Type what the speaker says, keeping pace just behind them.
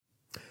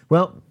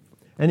Well,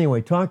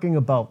 anyway, talking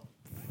about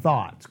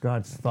thoughts,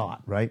 God's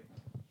thought, right?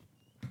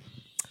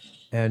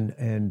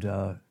 And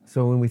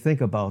so when we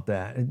think about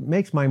that, it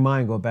makes my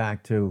mind go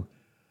back to,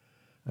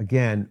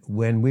 again,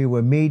 when we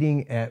were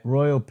meeting at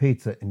Royal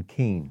Pizza in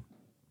Keene.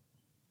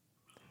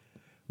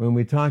 When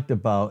we talked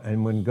about,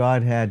 and when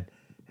God had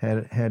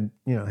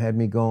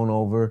me going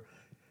over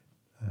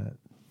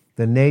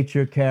the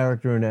nature,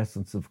 character, and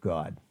essence of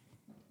God.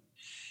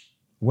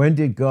 When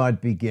did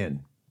God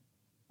begin?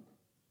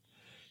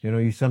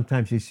 You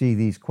sometimes you see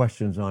these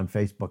questions on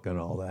Facebook and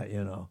all that.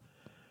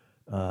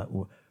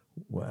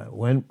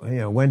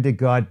 When did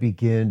God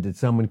begin? Did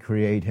someone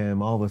create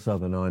him? All this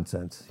other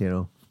nonsense.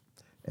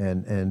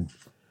 And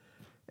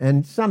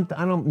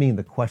I don't mean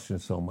the question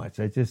so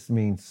much. I just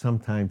mean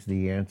sometimes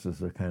the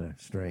answers are kind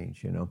of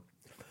strange.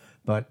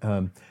 But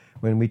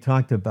when we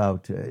talked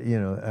about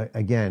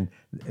again,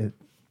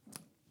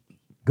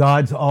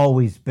 God's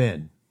always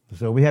been.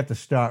 So we have to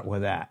start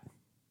with that,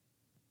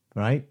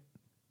 right?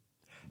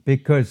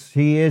 Because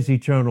he is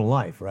eternal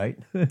life, right?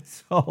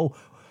 So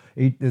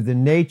the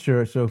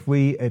nature. So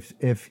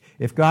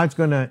if God's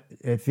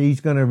if he's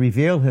gonna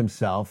reveal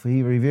himself,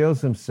 he reveals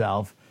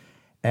himself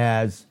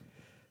as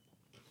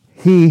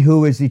he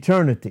who is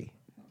eternity.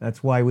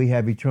 That's why we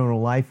have eternal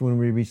life when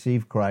we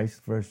receive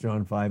Christ. 1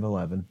 John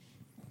 5:11.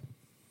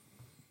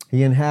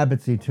 He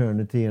inhabits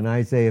eternity. In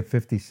Isaiah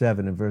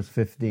 57 and verse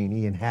 15,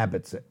 he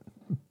inhabits it.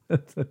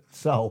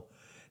 So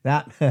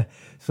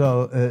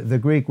the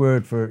Greek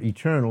word for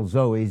eternal,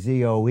 Zoe,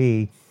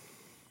 Z-O-E,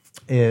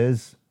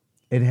 is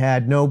it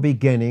had no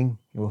beginning,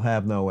 it will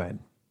have no end.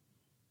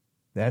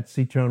 That's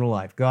eternal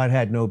life. God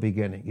had no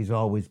beginning. He's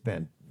always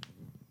been.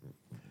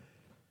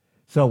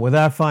 So with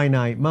our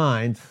finite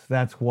minds,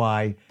 that's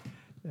why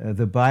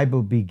the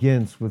Bible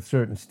begins with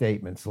certain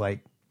statements.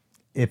 Like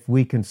if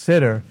we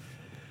consider,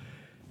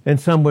 and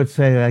some would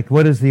say, like,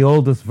 what is the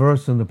oldest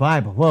verse in the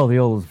Bible? Well, the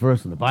oldest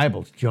verse in the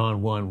Bible is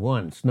John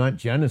 1:1. It's not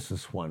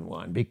Genesis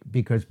 1:1,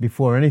 because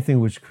before anything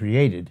was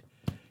created,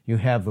 you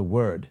have the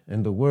Word.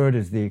 And the Word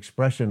is the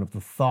expression of the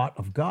thought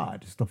of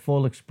God. It's the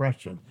full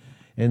expression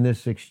in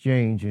this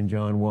exchange in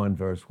John 1,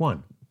 verse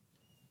 1.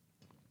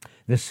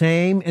 The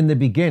same in the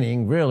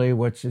beginning, really,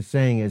 what it's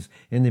saying is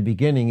in the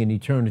beginning, in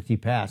eternity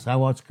past.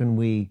 How else can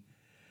we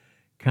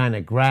kind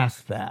of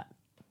grasp that,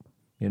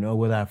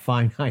 with our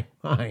finite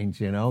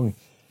minds,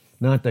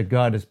 Not that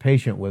God is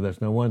patient with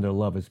us. No wonder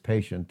love is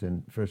patient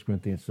in 1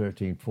 Corinthians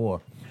 13,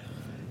 4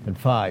 and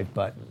 5.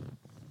 But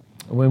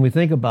when we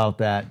think about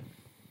that,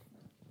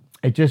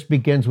 it just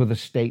begins with a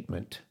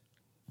statement.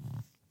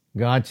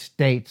 God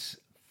states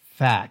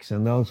facts,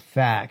 and those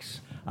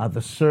facts are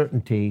the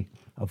certainty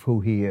of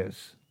who he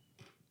is.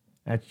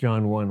 That's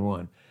John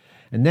 1:1.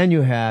 And then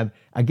you have,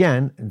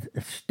 again,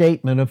 a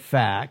statement of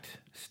fact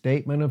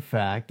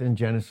in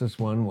Genesis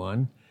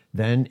 1:1.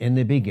 Then in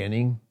the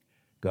beginning,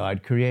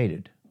 God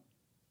created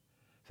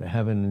the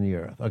heaven and the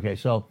earth. Okay,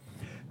 so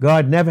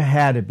God never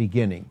had a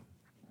beginning.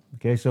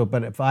 Okay, so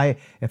but if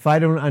I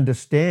don't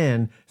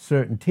understand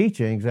certain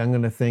teachings, I'm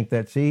going to think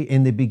that, see,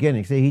 in the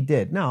beginning, see, he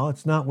did. No,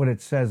 it's not what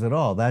it says at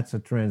all. That's a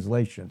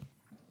translation.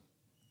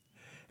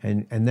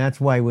 And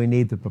that's why we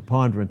need the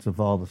preponderance of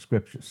all the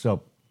scriptures.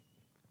 So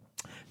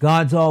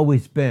God's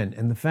always been.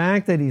 And the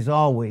fact that he's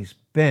always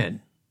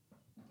been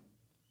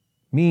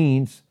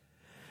means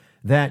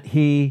that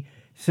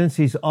since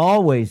he's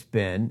always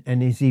been,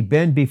 and has he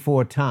been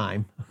before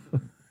time,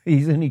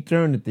 he's in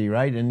eternity,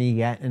 right? And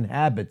he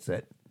inhabits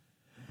it.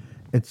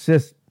 It's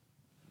just,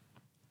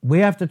 we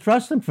have to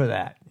trust him for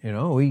that.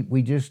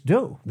 We just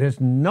do. There's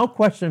no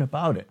question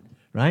about it,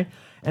 right?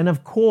 And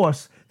of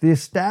course, the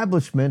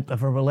establishment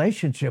of a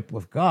relationship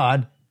with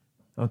God,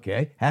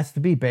 has to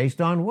be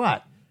based on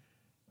what?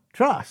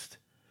 Trust.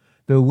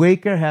 The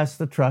weaker has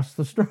to trust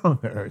the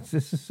stronger. It's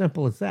just as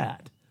simple as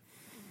that.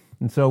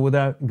 And so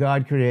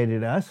God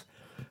created us,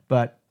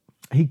 but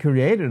he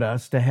created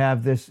us to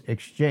have this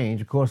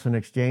exchange. Of course, an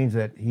exchange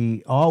that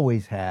he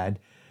always had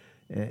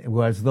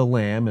was the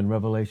Lamb in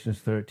Revelation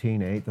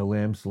 13:8, the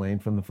Lamb slain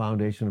from the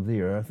foundation of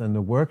the earth, and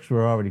the works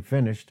were already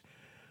finished.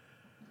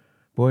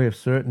 Boy, if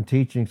certain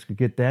teachings could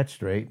get that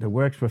straight, the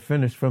works were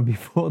finished from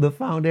before the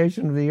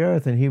foundation of the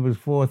earth, and Hebrews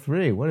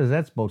 4:3. What is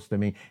that supposed to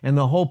mean? And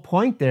the whole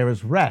point there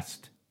is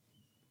rest.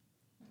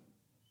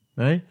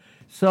 Right?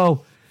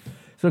 So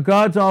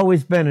God's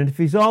always been, and if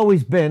he's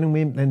always been,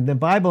 and the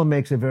Bible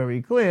makes it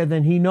very clear,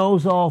 then he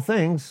knows all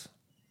things.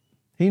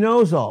 He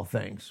knows all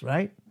things,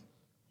 right?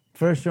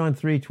 1 John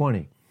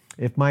 3:20.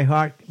 If my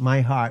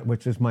heart,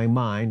 which is my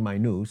mind, my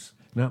nous,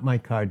 not my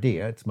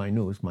cardia, it's my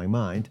nous, my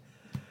mind.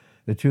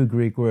 The two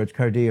Greek words,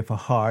 cardia for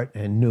heart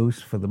and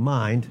nous for the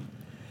mind.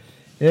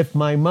 If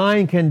my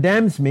mind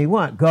condemns me,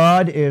 what?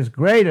 God is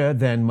greater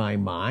than my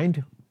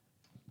mind.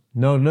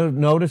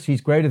 Notice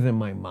he's greater than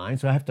my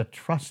mind, so I have to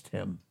trust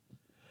him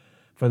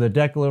for the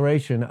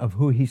declaration of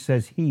who he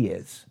says he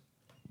is.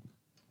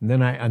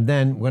 And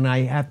then when I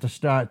have to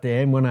start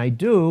there, and when I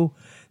do,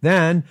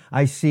 then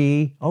I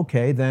see,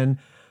 then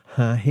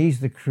he's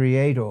the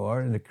creator,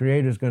 and the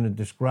creator is going to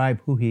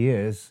describe who he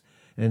is.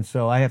 And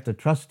so I have to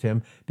trust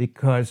him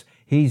because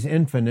He's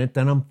infinite,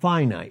 then I'm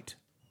finite.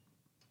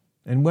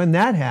 And when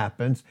that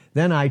happens,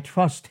 then I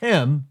trust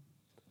him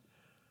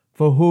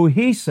for who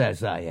he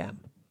says I am.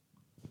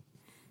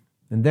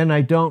 And then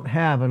I don't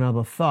have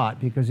another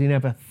thought, because he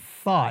never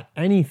thought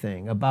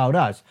anything about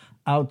us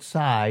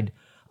outside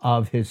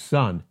of his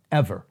Son,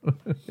 ever.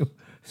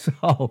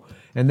 So,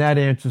 and that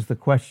answers the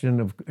question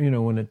of,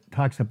 when it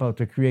talks about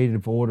the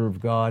creative order of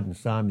God in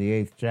Psalm the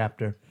 8th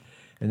chapter,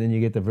 and then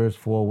you get to verse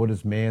 4, what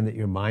is man that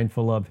you're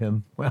mindful of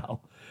him?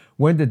 Well,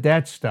 when did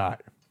that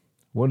start?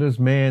 What is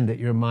man that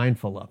you're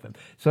mindful of him?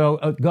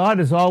 So God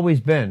has always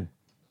been.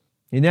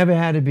 He never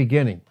had a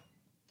beginning.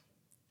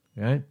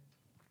 Right?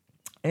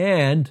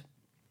 And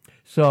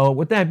so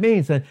what that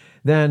means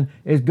then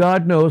is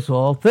God knows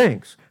all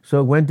things.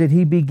 So when did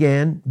he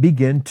begin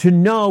to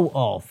know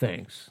all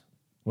things?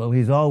 Well,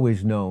 he's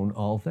always known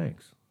all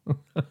things.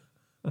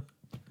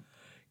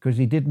 Because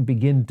he didn't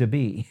begin to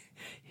be.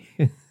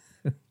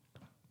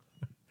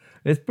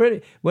 It's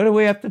pretty, what do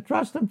we have to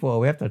trust him for?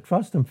 We have to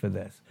trust him for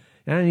this.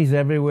 And he's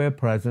everywhere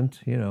present,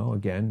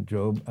 again,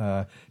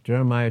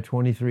 Jeremiah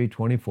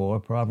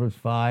 23:24, Proverbs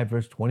 5,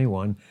 verse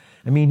 21.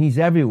 I mean, he's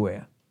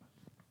everywhere.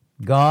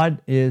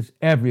 God is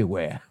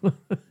everywhere.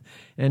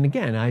 And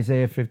again,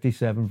 Isaiah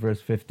 57,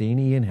 verse 15,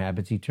 he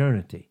inhabits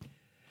eternity.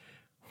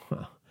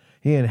 Well,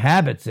 he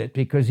inhabits it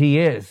because he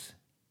is.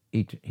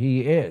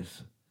 He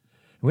is.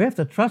 We have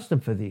to trust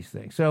him for these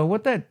things. So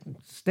what that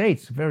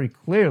states very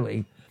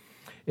clearly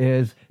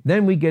is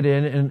then we get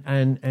in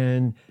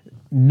and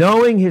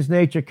knowing his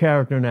nature,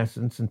 character, and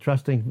essence, and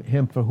trusting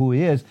him for who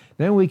he is,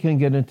 then we can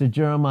get into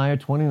Jeremiah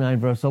 29,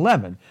 verse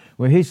 11,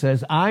 where he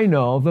says, I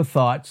know the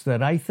thoughts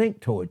that I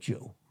think towards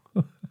you.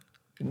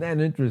 Isn't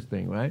that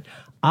interesting, right?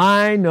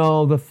 I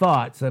know the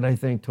thoughts that I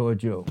think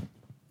towards you.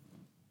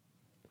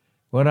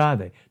 What are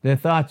they? They're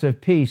thoughts of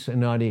peace and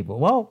not evil.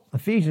 Well,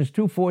 Ephesians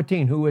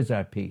 2:14, who is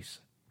our peace?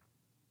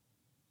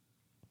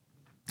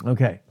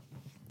 Okay.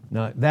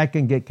 Now, that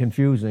can get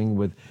confusing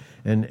with,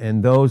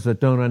 and those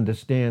that don't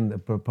understand the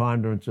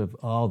preponderance of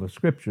all the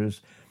scriptures,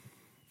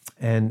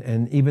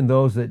 and even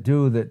those that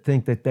do, that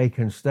think that they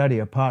can study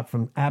apart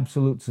from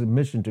absolute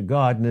submission to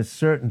God, and there's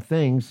certain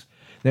things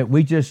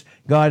that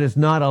God has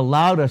not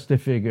allowed us to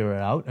figure it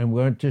out, and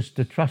we're just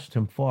to trust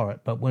him for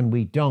it. But when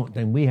we don't,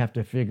 then we have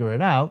to figure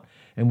it out,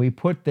 and we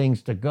put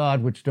things to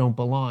God which don't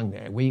belong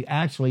there. We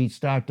actually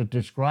start to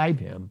describe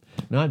him,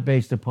 not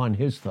based upon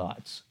his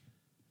thoughts.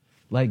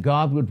 Like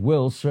God would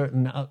will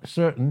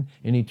certain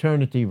in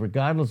eternity,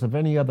 regardless of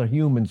any other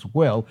human's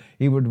will,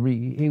 he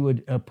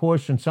would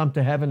apportion some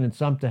to heaven and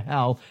some to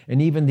hell,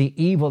 and even the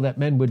evil that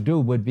men would do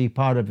would be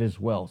part of his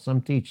will.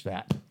 Some teach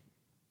that.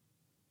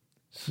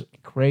 It's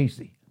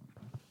crazy.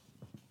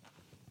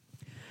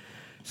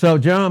 So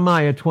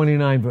Jeremiah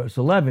 29, verse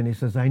 11, he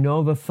says, I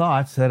know the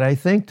thoughts that I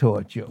think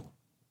towards you.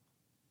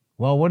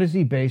 Well, what does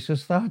he base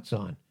his thoughts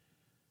on?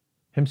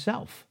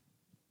 Himself.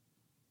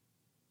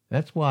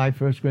 That's why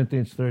 1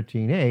 Corinthians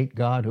 13:8,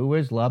 God who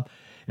is love,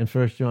 and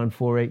 1 John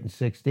 4:8 and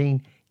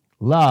 16,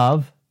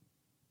 love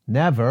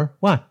never,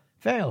 what?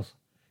 Fails.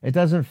 It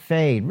doesn't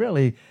fade.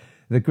 Really,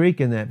 the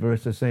Greek in that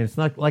verse is saying it's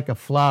not like a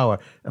flower.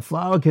 A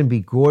flower can be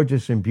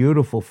gorgeous and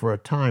beautiful for a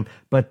time,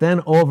 but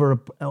then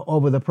over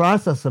the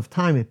process of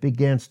time, it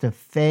begins to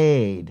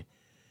fade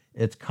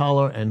its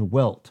color and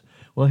wilt.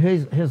 Well,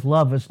 his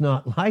love is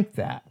not like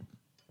that.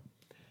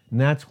 And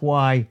that's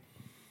why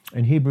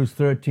in Hebrews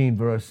 13,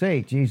 verse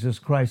 8, Jesus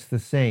Christ the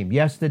same.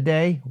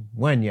 Yesterday,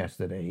 when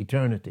yesterday?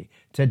 Eternity.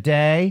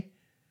 Today,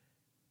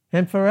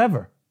 and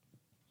forever.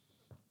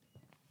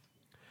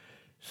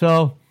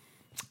 So,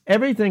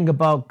 everything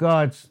about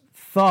God's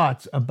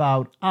thoughts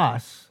about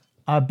us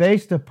are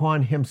based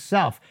upon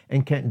himself.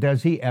 And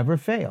does he ever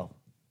fail?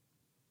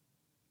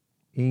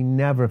 He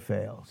never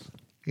fails.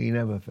 He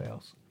never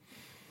fails.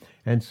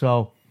 And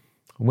so,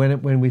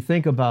 when we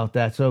think about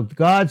that, so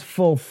God's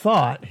full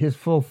thought, his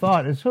full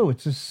thought is who?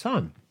 It's his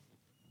Son.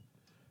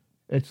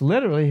 It's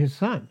literally his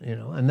Son,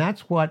 and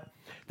that's what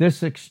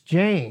this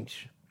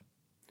exchange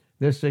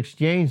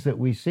that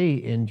we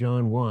see in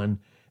John 1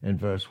 and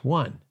verse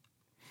 1.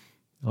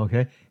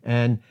 Okay?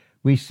 And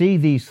we see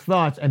these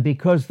thoughts, and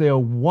because they're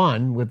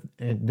one with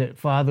the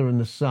Father and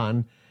the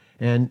Son,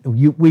 and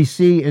we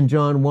see in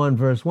John 1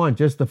 verse 1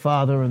 just the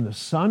Father and the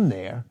Son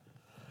there,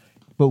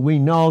 but we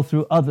know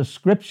through other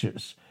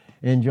scriptures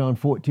in John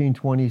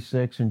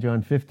 14:26 and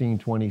John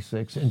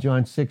 15:26 and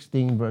John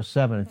 16 verse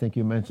 7, I think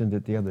you mentioned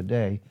it the other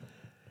day,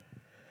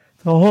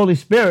 the Holy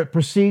Spirit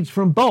proceeds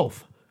from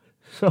both.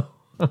 So,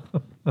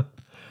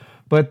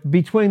 but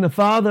between the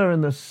Father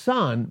and the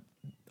Son,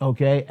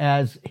 okay,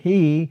 as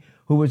he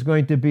who was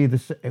going to be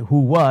who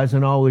was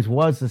and always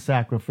was the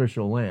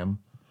sacrificial lamb,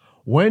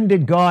 when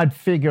did God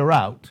figure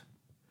out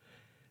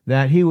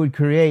that he would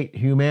create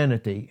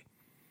humanity?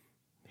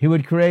 He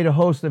would create a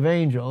host of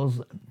angels,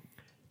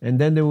 and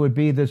then there would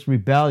be this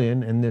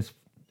rebellion and this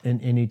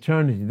in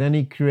eternity. Then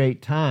he'd create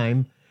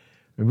time,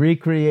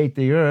 recreate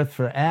the earth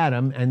for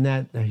Adam, and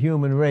that the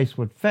human race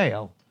would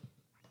fail.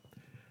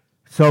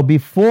 So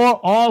before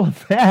all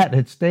of that,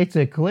 it states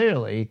it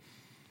clearly,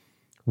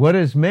 What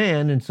is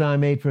man, in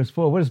Psalm 8, verse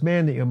 4, what is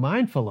man that you're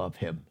mindful of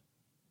him?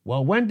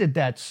 Well, when did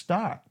that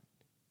start?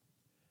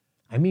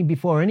 I mean,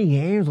 before any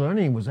angel or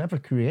anything was ever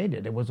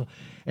created.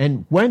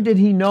 And when did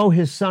he know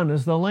his son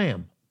is the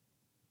Lamb?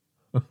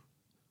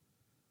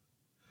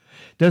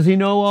 Does he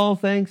know all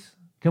things?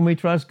 Can we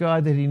trust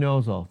God that he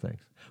knows all things?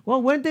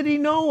 Well, when did he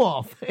know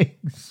all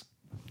things?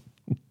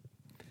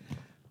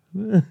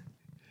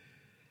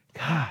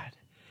 God,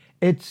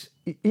 it's,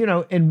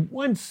 in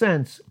one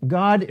sense,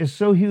 God is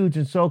so huge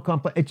and so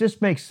complex, it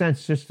just makes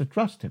sense just to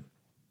trust him.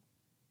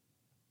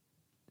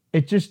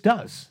 It just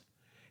does.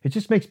 It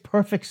just makes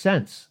perfect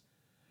sense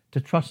to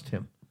trust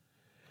him.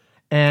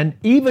 And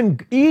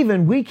even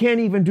we can't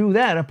even do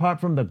that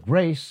apart from the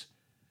grace.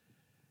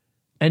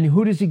 And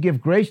who does he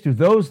give grace to?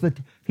 Those that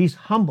he's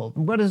humbled.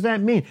 What does that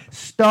mean?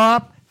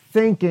 Stop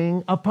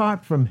thinking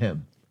apart from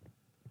him.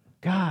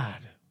 God.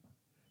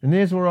 And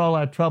there's where all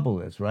our trouble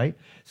is, right?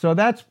 So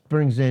that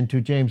brings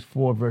into James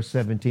 4, verse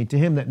 17. To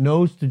him that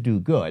knows to do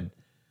good.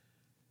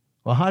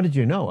 Well, how did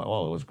you know it?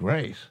 Well, it was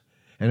grace.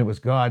 And it was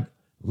God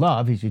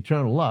love, his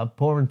eternal love,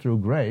 pouring through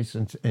grace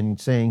and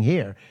saying,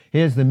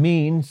 here's the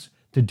means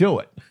to do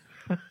it.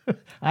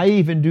 I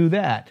even do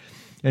that.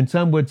 And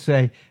some would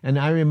say, and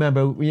I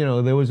remember,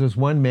 there was this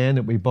one man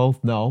that we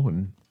both know,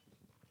 and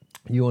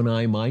you and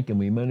I, Mike, and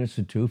we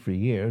ministered to for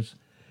years.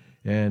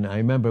 And I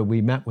remember we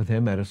met with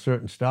him at a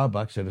certain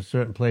Starbucks at a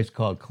certain place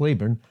called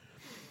Cleburne,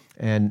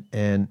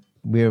 and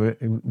we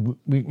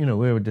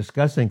were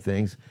discussing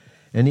things.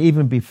 And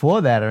even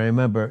before that, I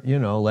remember,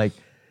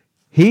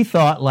 he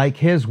thought like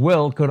his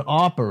will could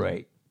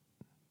operate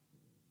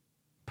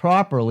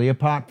properly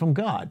apart from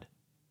God.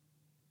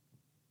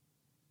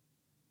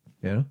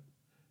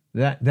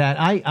 That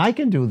I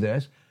can do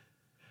this.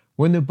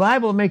 When the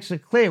Bible makes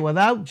it clear,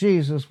 without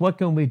Jesus, what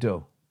can we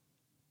do?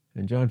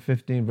 In John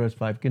 15, verse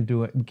 5,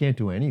 we can't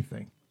do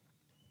anything.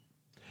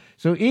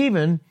 So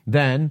even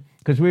then,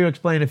 because we were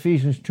explaining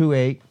Ephesians 2,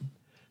 8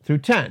 through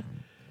 10,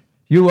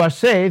 you are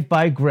saved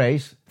by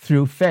grace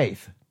through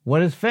faith.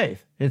 What is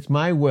faith? It's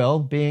my will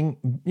being,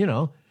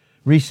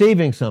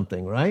 receiving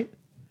something, right?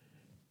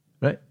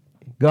 Right?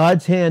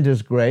 God's hand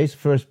is grace,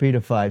 1 Peter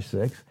 5,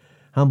 6.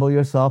 Humble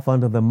yourself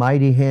under the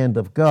mighty hand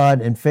of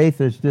God, and faith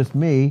is just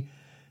me.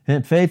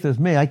 And faith is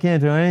me. I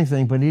can't do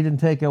anything, but he didn't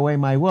take away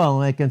my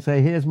will, and I can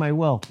say, here's my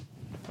will.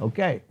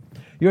 Okay.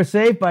 You're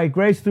saved by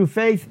grace through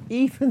faith,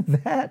 even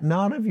that,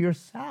 not of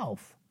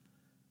yourself,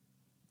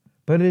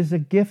 but it is a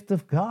gift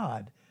of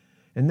God.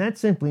 And that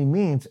simply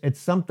means it's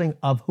something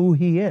of who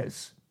he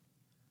is.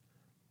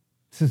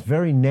 It's his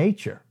very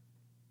nature.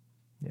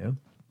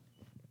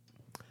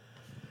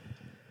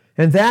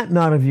 And that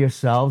not of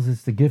yourselves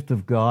is the gift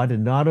of God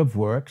and not of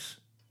works.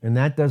 And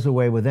that does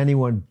away with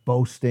anyone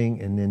boasting.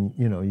 And then,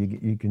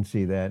 you can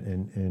see that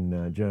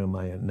in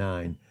Jeremiah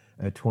 9,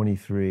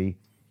 23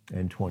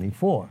 and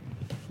 24.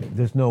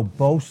 There's no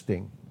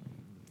boasting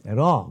at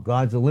all.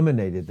 God's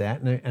eliminated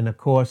that. And of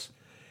course,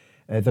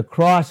 the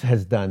cross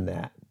has done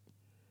that.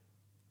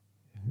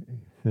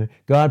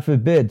 God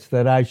forbids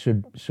that I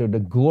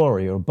should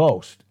glory or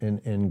boast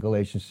in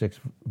Galatians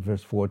 6,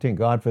 verse 14.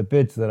 God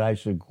forbids that I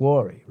should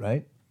glory,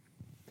 right?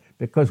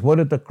 Because what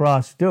did the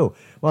cross do?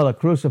 Well, it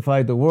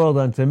crucified the world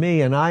unto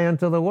me and I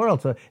unto the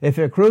world. So if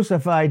it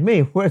crucified me,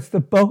 where's the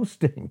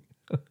boasting?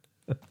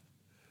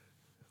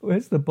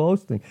 Where's the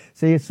boasting?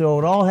 See, so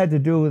it all had to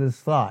do with his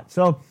thought.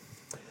 So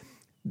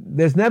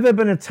there's never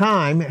been a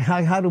time,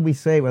 how do we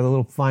say it with a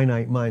little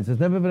finite minds?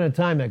 There's never been a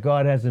time that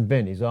God hasn't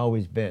been. He's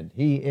always been.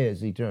 He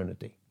is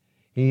eternity.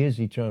 He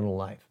is eternal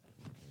life.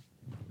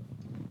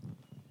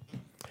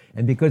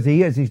 And because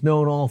he is, he's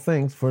known all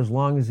things for as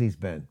long as he's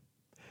been.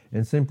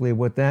 And simply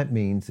what that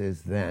means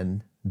is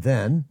then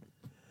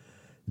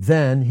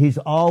he's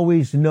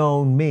always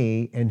known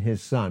me and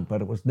his son,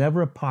 but it was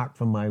never apart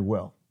from my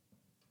will.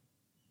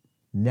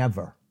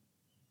 Never.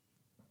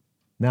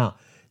 Now,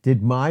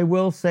 did my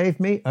will save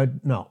me?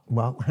 No.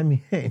 Well, I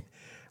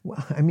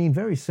mean,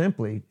 very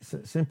simply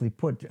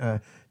put,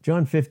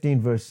 John 15,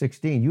 verse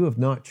 16, you have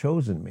not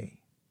chosen me,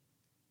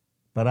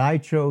 but I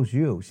chose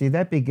you. See,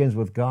 that begins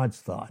with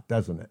God's thought,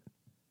 doesn't it?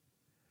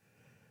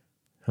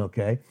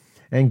 Okay?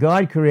 And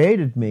God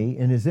created me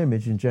in his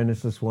image in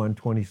Genesis 1,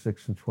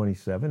 26 and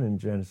 27, and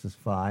Genesis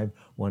 5,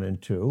 1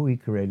 and 2. He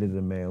created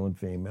the male and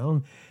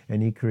female,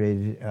 and he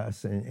created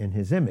us in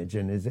his image.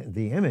 And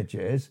the image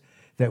is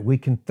that we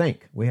can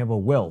think. We have a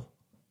will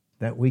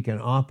that we can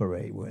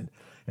operate with.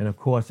 And of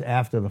course,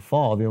 after the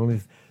fall, the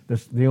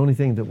only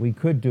thing that we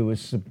could do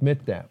is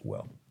submit that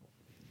will.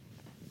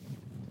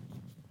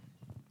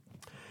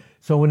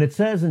 So when it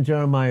says in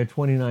Jeremiah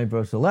 29,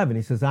 verse 11,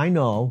 he says, I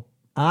know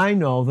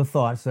the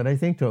thoughts that I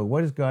think toward.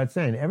 What is God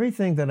saying?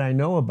 Everything that I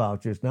know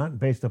about you is not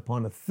based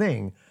upon a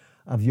thing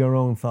of your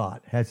own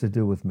thought. It has to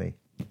do with me.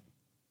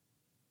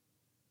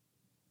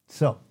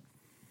 So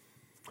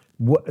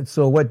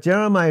what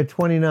Jeremiah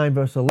 29,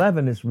 verse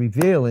 11 is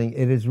revealing,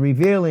 it is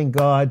revealing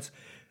God's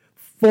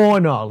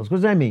foreknowledge. What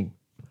does that mean?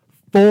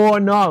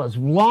 Foreknowledge.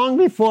 Long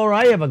before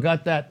I ever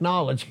got that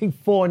knowledge, he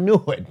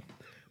foreknew it.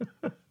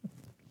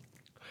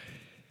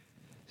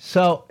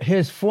 So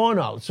his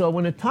foreknowledge. So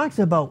when it talks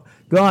about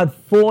God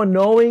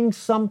foreknowing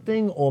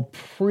something or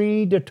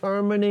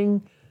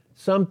predetermining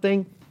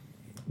something,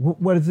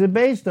 what is it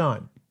based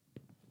on?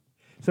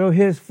 So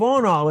his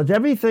foreknowledge,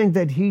 everything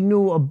that he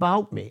knew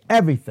about me,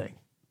 everything.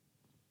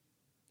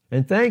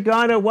 And thank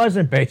God it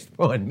wasn't based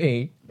on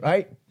me,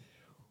 right?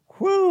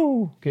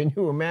 Whew, can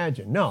you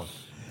imagine? No.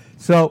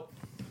 So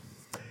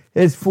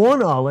his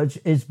foreknowledge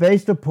is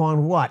based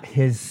upon what?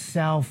 His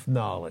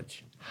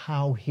self-knowledge,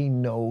 how he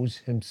knows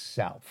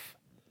himself.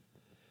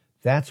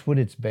 That's what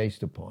it's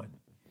based upon.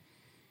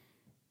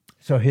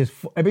 So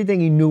everything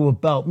he knew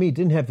about me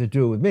didn't have to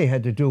do with me, it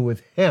had to do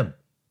with him.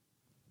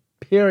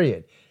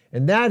 Period.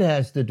 And that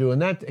has to do,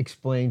 and that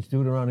explains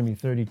Deuteronomy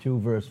 32,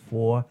 verse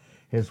 4.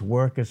 His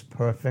work is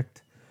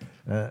perfect.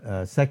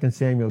 2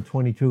 Samuel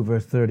 22,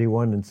 verse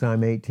 31, and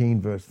Psalm 18,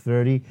 verse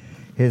 30.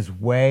 His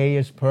way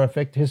is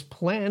perfect. His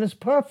plan is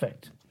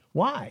perfect.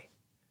 Why?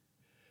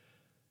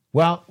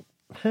 Well,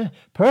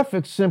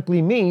 perfect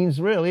simply means,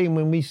 really,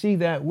 when we see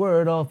that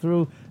word all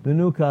through the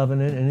New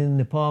Covenant and in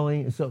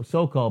the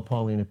so-called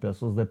Pauline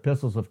epistles, the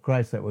epistles of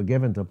Christ that were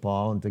given to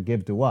Paul and to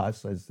give to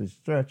us as this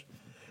church,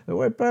 the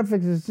word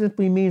perfect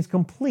simply means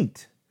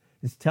complete.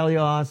 It's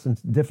teleos and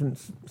different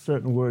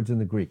certain words in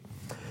the Greek.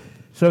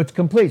 So it's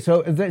complete.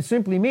 So that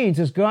simply means,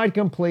 is God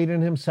complete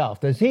in himself?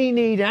 Does he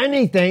need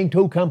anything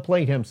to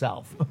complete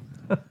himself?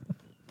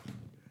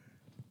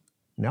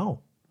 No.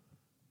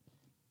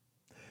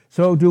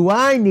 So do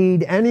I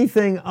need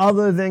anything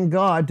other than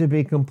God to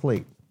be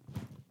complete?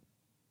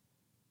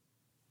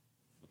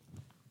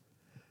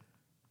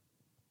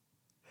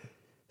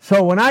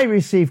 So when I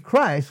receive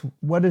Christ,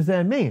 what does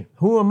that mean?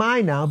 Who am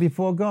I now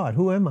before God?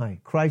 Who am I?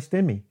 Christ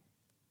in me.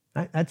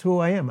 That's who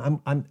I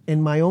am. I'm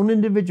in my own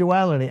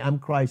individuality, I'm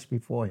Christ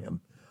before him.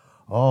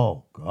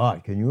 Oh,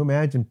 God, can you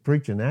imagine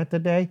preaching that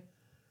today?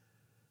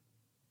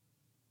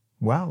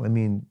 Well,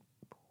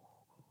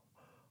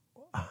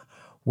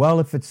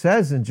 if it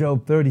says in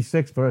Job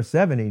 36, verse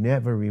 7, he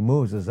never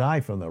removes his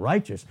eye from the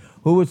righteous,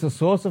 who is the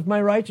source of my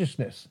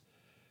righteousness?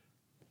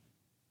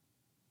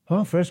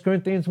 Oh, 1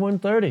 Corinthians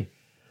 1:30.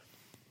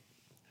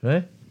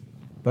 Right?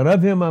 But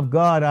of him, of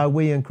God, are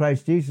we in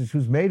Christ Jesus,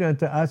 who's made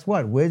unto us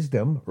what?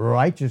 Wisdom,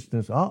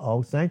 righteousness,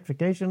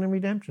 sanctification and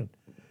redemption.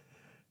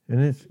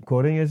 And it's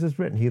according as it's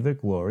written, he that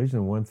glories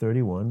in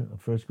 131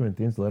 of 1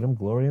 Corinthians, let him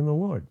glory in the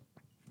Lord.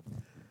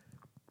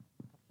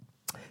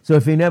 So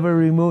if he never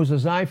removes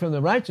his eye from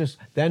the righteous,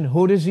 then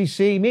who does he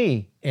see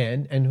me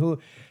in? And who?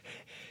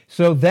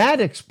 So that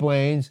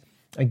explains,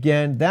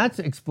 again, that's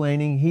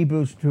explaining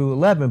Hebrews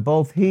 2:11.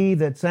 Both he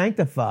that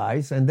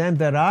sanctifies and them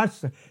that are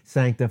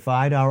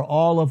sanctified are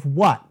all of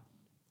what?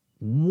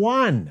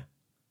 One.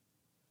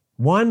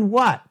 One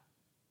what?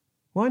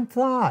 One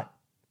thought.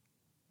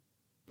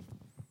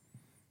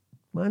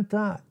 One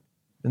thought.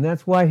 And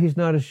that's why he's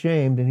not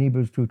ashamed in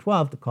Hebrews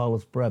 2:12 to call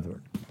us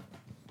brethren.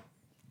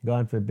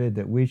 God forbid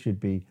that we should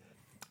be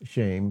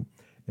ashamed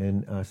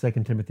in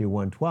 2 Timothy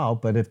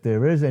 1:12, but if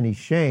there is any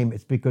shame,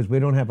 it's because we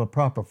don't have a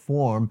proper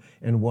form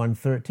in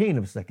 1:13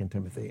 of 2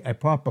 Timothy, a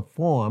proper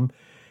form.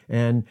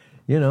 And,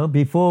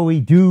 before we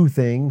do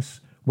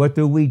things, what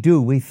do?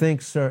 We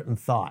think certain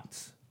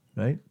thoughts,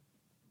 right?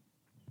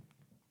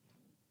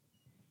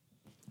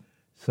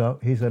 So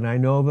he said, I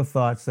know the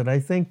thoughts that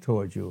I think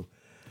towards you.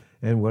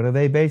 And what are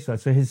they based on?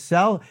 So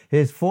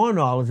his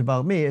foreknowledge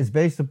about me is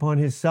based upon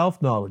his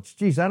self-knowledge.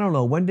 Geez, I don't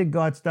know. When did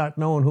God start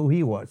knowing who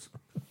he was?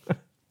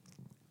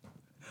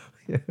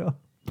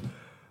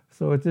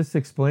 So it just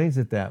explains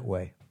it that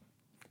way.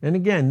 And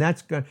again,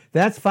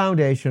 that's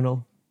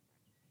foundational,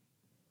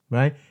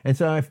 right? And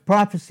so if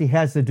prophecy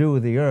has to do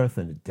with the earth,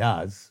 and it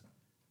does,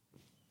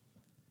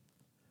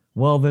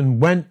 well, then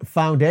when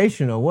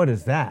foundational, what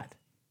is that?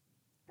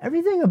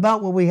 Everything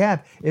about what we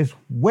have is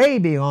way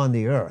beyond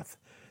the earth.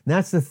 And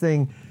that's the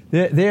thing.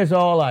 There's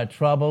all our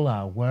trouble,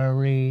 our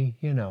worry,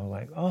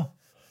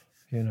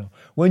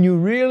 when you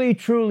really,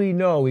 truly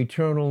know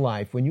eternal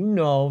life, when you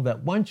know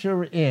that once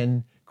you're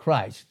in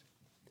Christ,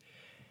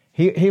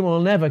 he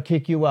will never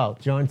kick you out.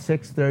 John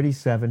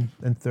 6:37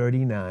 and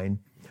 39.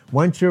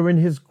 Once you're in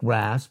his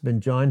grasp, in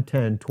John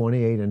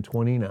 10:28 and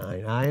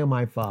 29, I and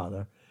my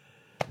Father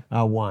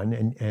are one,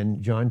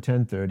 and John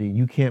 10:30,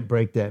 you can't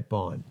break that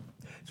bond.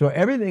 So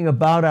everything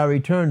about our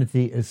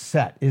eternity is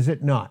set, is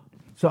it not?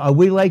 So are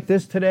we like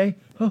this today?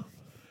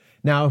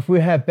 Now, if we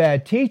have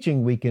bad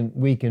teaching, we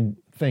can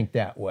think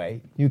that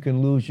way. You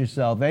can lose your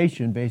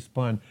salvation based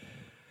upon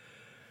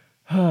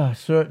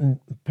certain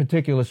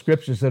particular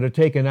scriptures that are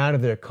taken out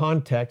of their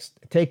context,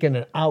 taken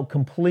it out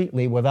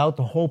completely without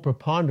the whole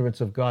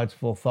preponderance of God's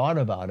full thought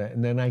about it,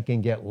 and then I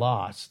can get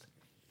lost.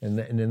 And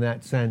in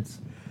that sense,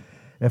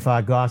 if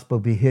our gospel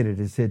be hid, it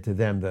is hid to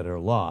them that are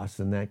lost,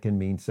 and that can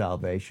mean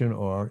salvation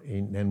or,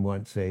 and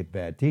once say,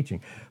 bad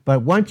teaching.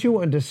 But once you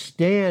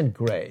understand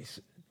grace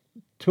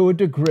to a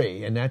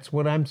degree, and that's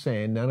what I'm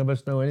saying, none of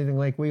us know anything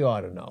like we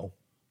ought to know,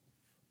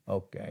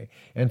 okay,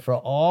 and for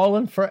all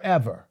and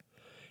forever,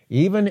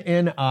 even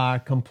in our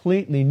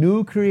completely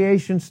new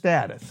creation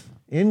status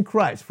in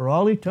Christ, for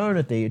all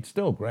eternity, it's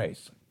still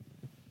grace.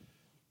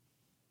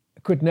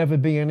 could never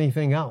be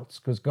anything else,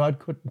 because God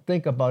couldn't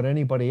think about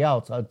anybody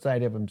else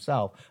outside of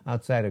himself,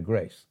 outside of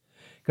grace.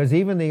 Because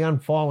even the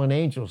unfallen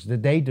angels,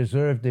 did they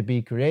deserve to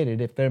be created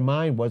if their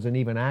mind wasn't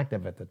even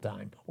active at the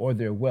time, or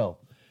their will?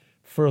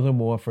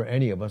 Furthermore, for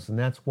any of us, and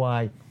that's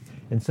why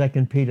in 2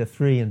 Peter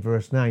 3 and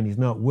verse 9, he's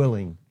not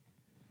willing,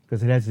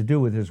 because it has to do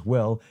with his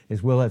will.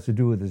 His will has to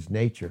do with his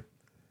nature.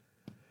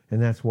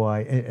 And that's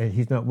why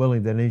he's not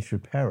willing that any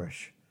should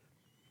perish.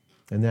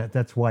 And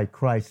that's why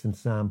Christ in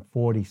Psalm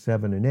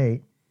 47 and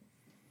 8,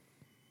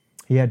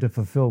 he had to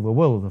fulfill the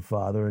will of the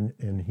Father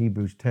in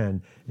Hebrews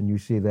 10. And you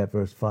see that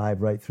verse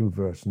 5 right through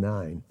verse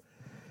 9.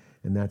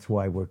 And that's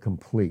why we're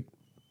complete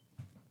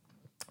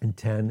in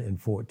 10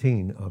 and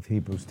 14 of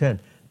Hebrews 10.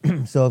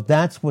 So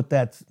that's what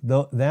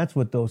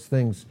those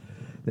things,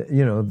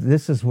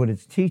 this is what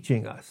it's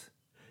teaching us.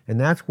 And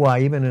that's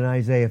why even in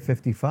Isaiah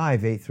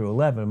 55, 8 through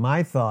 11,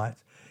 my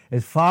thoughts,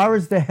 as far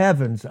as the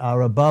heavens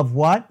are above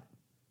what?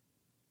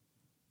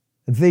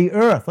 The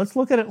earth. Let's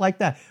look at it like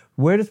that.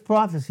 Where does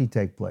prophecy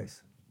take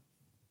place?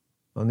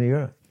 On the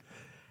earth.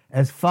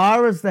 As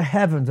far as the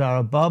heavens are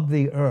above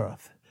the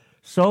earth,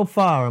 so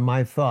far are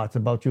my thoughts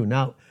about you.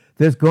 Now,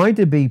 there's going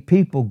to be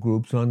people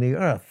groups on the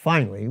earth,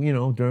 finally,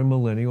 during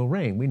millennial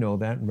reign. We know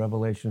that in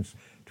Revelations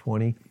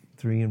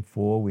 23 and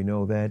 4. We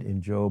know that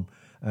in Job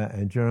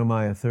and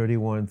Jeremiah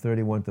 31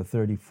 to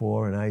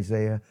 34, and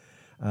Isaiah,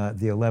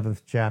 the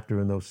 11th chapter,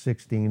 and those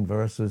 16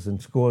 verses,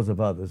 and scores of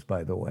others,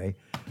 by the way,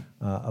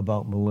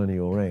 about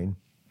millennial reign.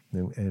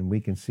 And we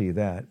can see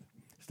that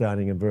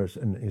starting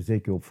in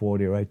Ezekiel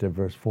 40, right to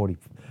verse 40,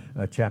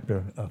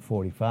 chapter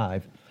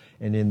 45.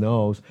 And in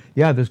those,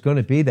 there's going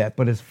to be that.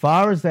 But as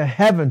far as the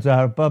heavens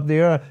are above the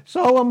earth,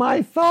 so are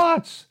my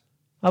thoughts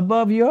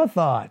above your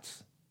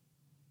thoughts.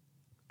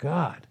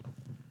 God.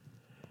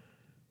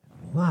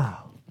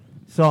 Wow.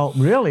 So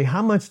really,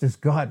 how much does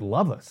God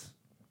love us?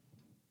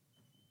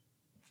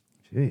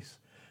 Jeez.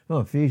 Oh,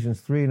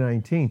 Ephesians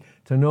 3:19,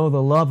 to know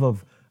the love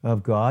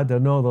of God, to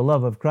know the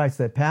love of Christ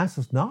that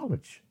passes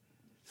knowledge.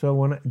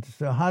 So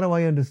how do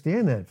I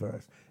understand that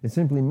verse? It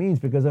simply means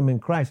because I'm in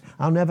Christ,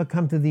 I'll never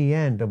come to the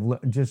end of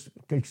just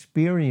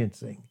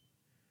experiencing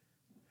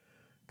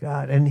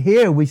God. And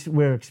here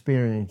we're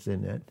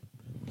experiencing it.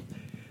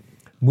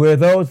 We're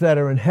those that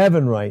are in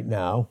heaven right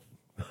now.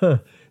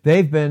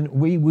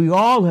 We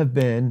all have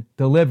been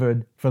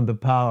delivered from the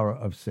power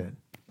of sin.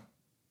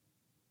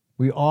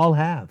 We all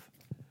have.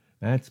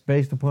 That's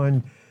based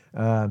upon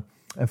 1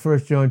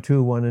 John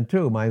 2, 1 and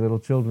 2. My little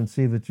children,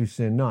 see that you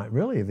sin not.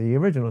 Really, the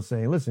original is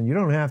saying, listen, you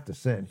don't have to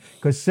sin,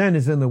 because sin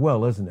is in the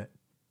will, isn't it?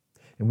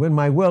 And when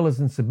my will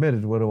isn't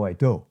submitted, what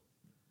do?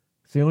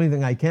 It's the only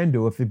thing I can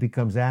do if it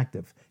becomes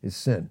active, is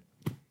sin.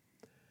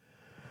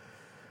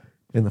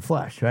 In the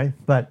flesh, right?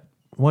 But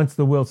once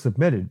the will's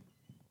submitted,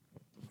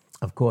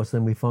 of course,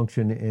 then we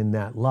function in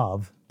that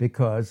love,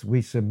 because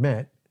we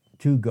submit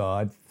to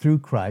God through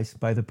Christ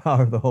by the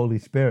power of the Holy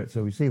Spirit.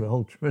 So we see the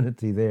whole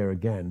Trinity there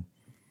again.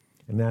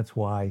 And that's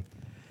why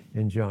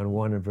in John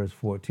 1 and verse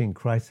 14,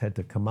 Christ had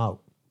to come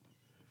out.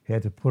 He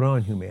had to put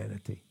on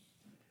humanity,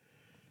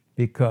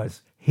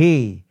 because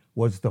he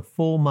was the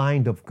full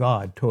mind of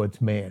God towards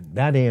man.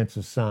 That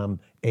answers Psalm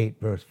 8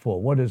 verse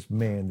 4. What is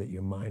man that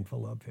you're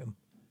mindful of him?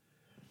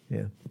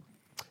 Yeah.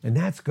 And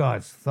that's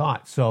God's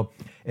thought. So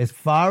as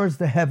far as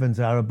the heavens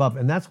are above,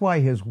 and that's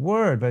why his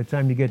word, by the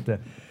time you get to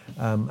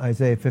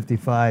Isaiah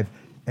 55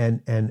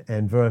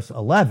 and verse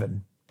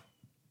 11,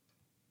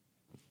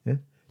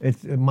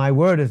 my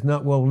word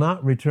will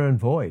not return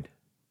void.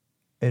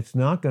 It's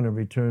not going to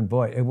return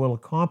void. It will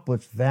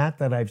accomplish that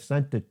I've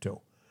sent it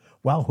to.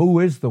 Well, who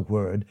is the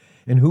word,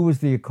 and who is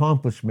the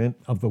accomplishment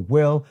of the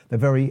will,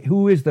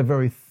 who is the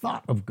very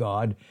thought of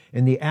God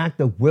and the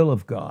active will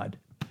of God?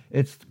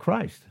 It's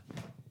Christ.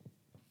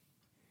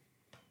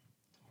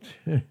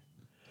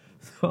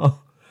 So,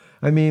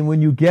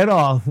 when you get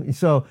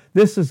so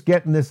this is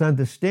getting this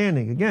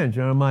understanding. Again,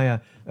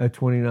 Jeremiah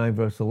 29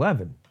 verse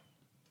 11.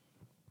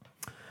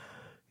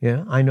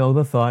 Yeah, I know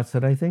the thoughts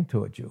that I think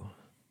toward you.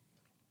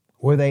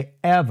 Were they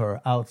ever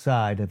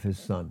outside of his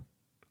Son?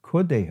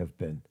 Could they have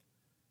been?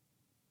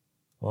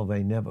 Well,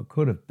 they never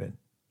could have been.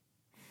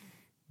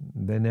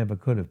 They never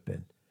could have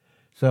been.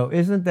 So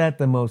isn't that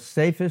the most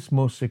safest,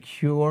 most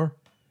secure?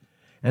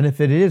 And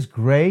if it is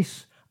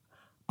grace,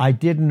 I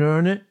didn't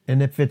earn it.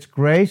 And if it's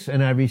grace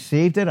and I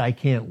received it, I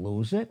can't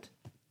lose it.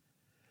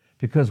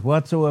 Because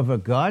whatsoever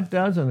God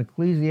does in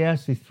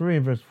Ecclesiastes 3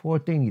 and verse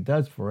 14, he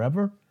does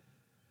forever.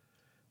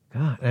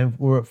 God, and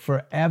we're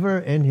forever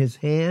in his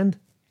hand.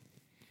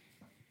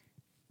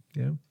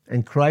 Yeah.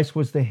 And Christ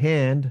was the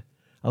hand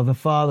of the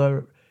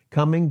Father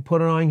coming,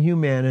 putting on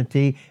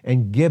humanity,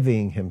 and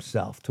giving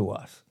himself to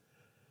us.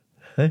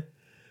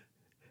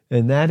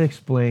 And that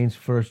explains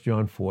 1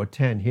 John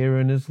 4:10.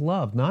 Herein is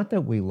love, not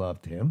that we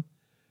loved him.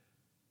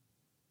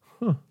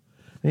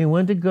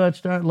 When did God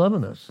start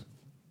loving us?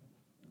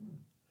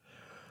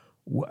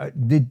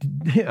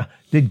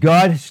 Did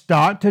God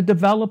start to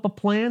develop a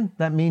plan?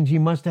 That means he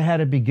must have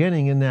had a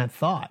beginning in that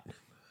thought.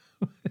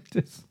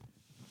 Can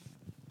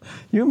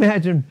you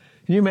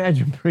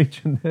imagine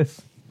preaching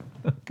this?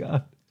 Oh,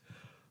 God.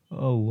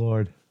 Oh,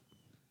 Lord.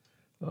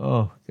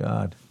 Oh,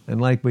 God.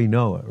 And like we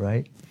know it,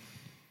 right?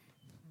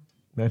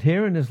 But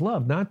herein is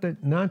love, not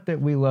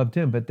that we loved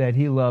him, but that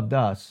he loved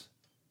us.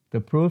 The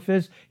proof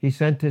is he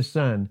sent his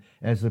son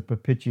as a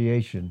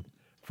propitiation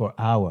for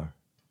our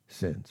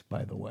sins,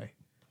 by the way,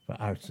 for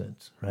our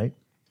sins, right?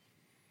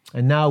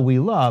 And now we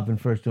love in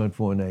 1 John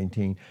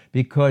 4:19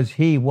 because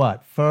he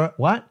what?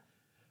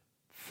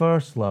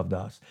 First loved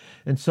us.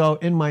 And so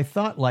in my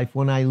thought life,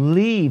 when I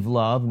leave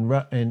love,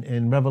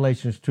 in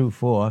Revelations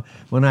 2:4,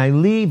 when I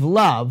leave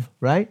love,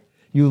 right?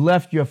 You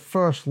left your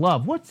first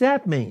love. What's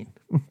that mean?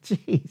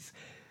 Jeez.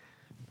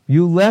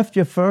 You left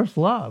your first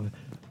love.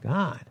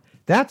 God,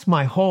 that's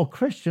my whole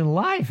Christian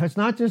life. It's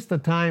not just the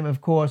time,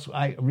 of course,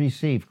 I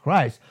received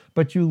Christ,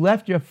 but you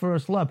left your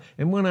first love.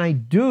 And when I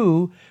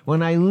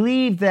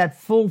leave that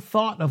full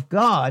thought of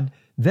God,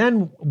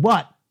 then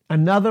what?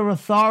 Another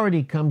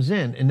authority comes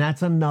in, and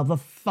that's another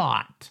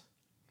thought.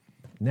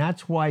 And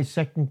that's why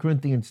 2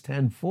 Corinthians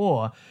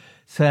 10:4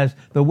 says,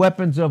 the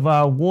weapons of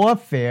our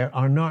warfare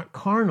are not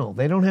carnal.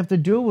 They don't have to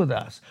do with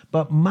us,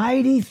 but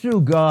mighty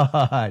through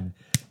God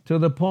to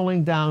the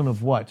pulling down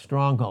of what?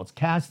 Strongholds.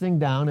 Casting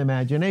down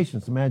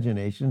imaginations.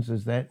 Imaginations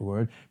is that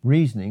word,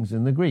 reasonings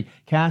in the Greek.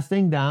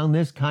 Casting down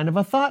this kind of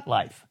a thought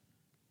life.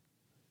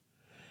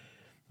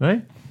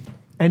 Right?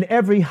 And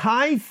every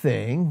high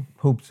thing,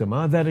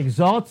 hupsama, that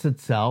exalts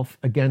itself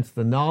against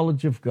the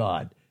knowledge of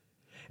God.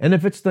 And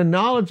if it's the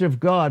knowledge of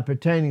God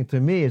pertaining to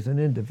me as an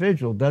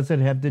individual, does it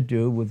have to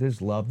do with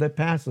his love that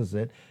passes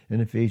it in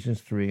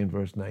Ephesians 3 and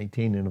verse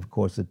 19? And of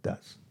course it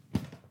does.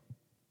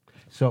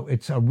 So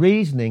it's a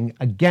reasoning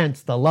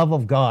against the love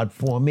of God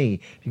for me,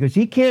 because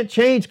he can't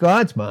change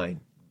God's mind.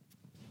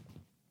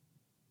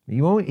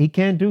 He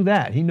can't do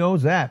that. He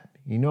knows that.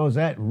 He knows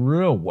that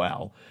real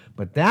well.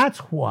 But that's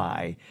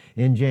why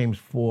in James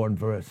 4 and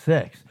verse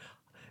 6,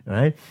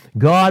 right,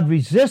 God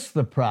resists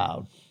the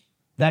proud,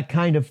 that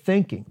kind of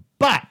thinking.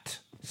 But,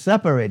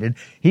 separated,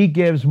 he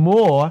gives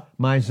more,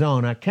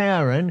 myzona,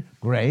 Karen,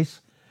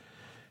 grace,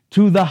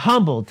 to the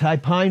humble,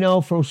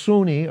 typino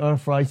frosuni or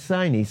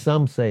phrysaini.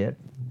 Some say it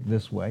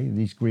this way,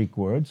 these Greek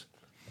words.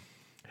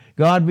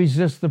 God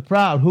resists the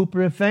proud,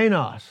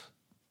 huperiphenos,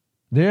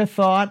 their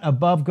thought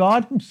above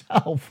God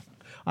himself.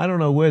 I don't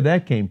know where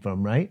that came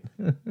from, right?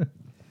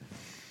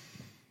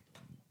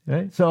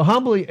 Right? So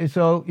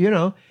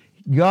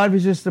God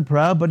resists the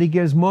proud, but he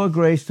gives more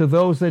grace to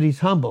those that he's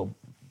humble.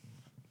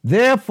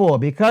 Therefore,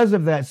 because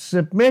of that,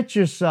 submit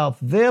yourself,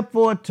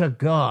 therefore, to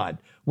God.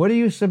 What are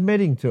you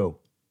submitting to?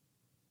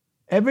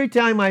 Every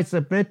time I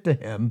submit to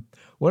him,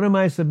 what am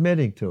I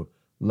submitting to?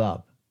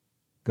 Love.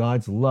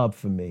 God's love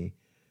for me.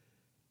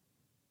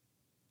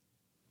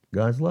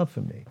 God's love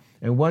for me.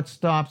 And what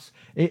stops?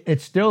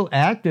 It's still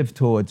active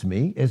towards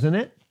me, isn't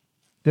it?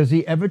 Does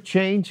he ever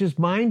change his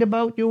mind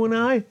about you and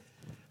I?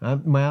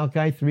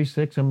 Malachi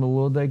 3:6, I'm the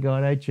Lord thy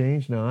God, I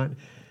change not.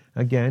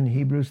 Again,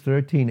 Hebrews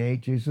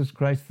 13:8, Jesus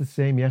Christ the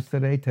same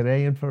yesterday,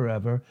 today, and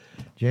forever.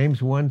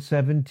 James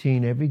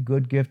 1:17, every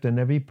good gift and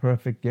every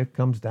perfect gift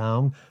comes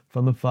down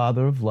from the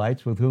Father of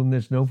lights, with whom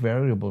there's no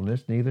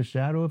variableness, neither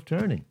shadow of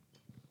turning.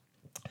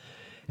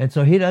 And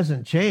so he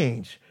doesn't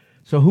change.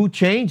 So who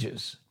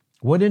changes?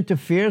 What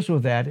interferes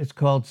with that? It's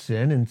called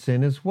sin, and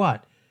sin is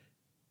what?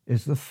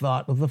 Is the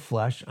thought of the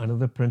flesh under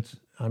the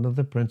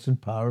prince and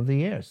power of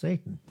the air,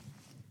 Satan.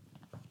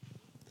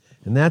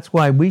 And that's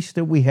why we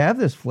have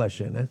this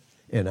flesh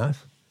in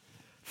us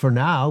for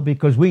now,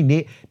 because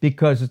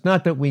it's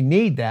not that we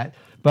need that,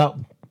 but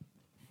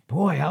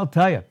boy, I'll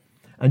tell you,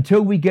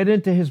 until we get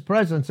into his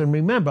presence, and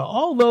remember,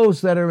 all those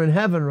that are in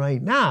heaven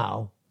right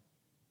now,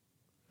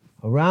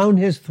 around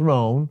his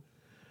throne.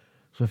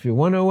 So if you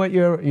wonder what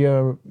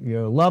your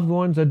loved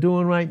ones are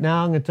doing right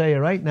now, I'm going to tell you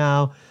right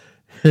now,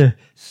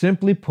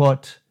 simply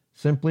put,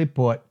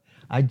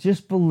 I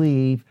just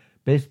believe,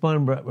 based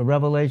upon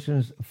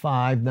Revelations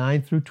 5,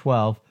 9 through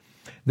 12,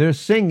 they're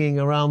singing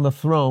around the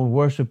throne,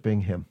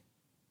 worshiping him.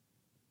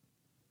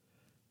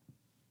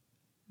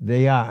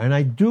 They are. And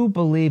I do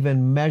believe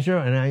in measure,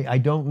 and I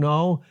don't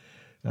know.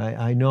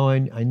 I know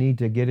I need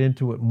to get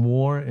into it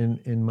more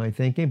in my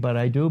thinking, but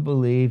I do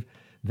believe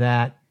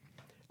that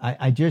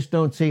I just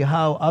don't see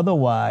how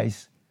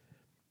otherwise,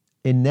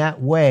 in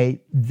that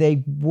way,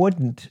 they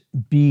wouldn't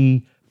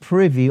be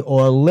privy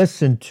or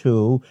listened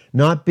to,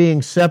 not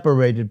being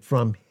separated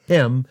from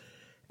him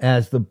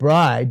as the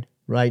bride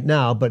right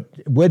now, but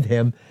with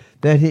him,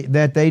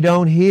 that they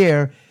don't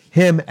hear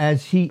him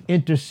as he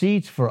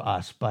intercedes for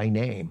us by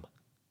name.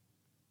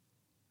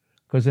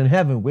 Because in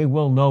heaven, we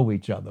will know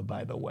each other,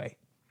 by the way,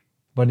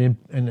 but in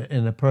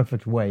a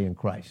perfect way in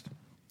Christ.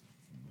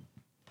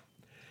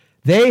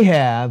 They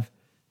have,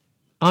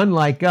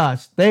 unlike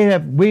us,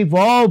 we've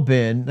all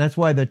been, that's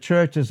why the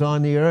church is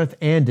on the earth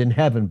and in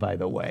heaven, by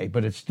the way,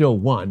 but it's still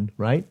one,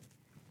 right?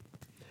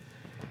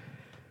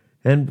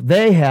 And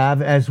they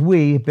have, as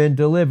we, been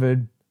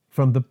delivered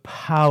from the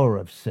power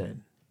of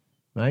sin,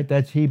 right?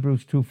 That's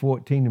Hebrews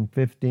 2:14 and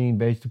 15,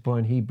 based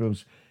upon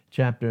Hebrews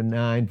chapter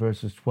 9,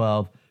 verses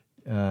 12,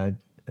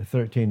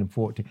 13 and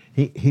 14.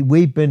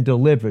 We've been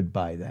delivered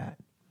by that.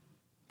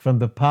 from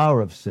the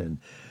power of sin.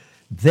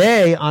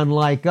 They,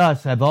 unlike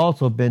us, have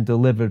also been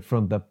delivered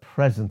from the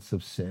presence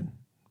of sin.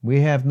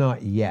 We have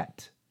not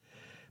yet.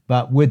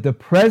 But with the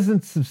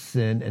presence of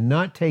sin and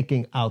not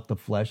taking out the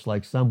flesh,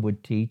 like some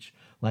would teach,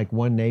 like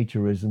one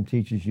naturism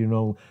teaches,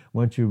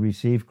 once you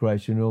receive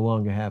Christ, you no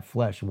longer have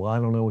flesh. Well, I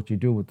don't know what you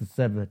do with the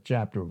 7th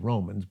chapter of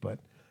Romans, but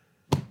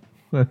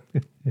I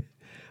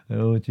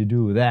don't know what you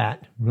do with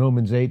that.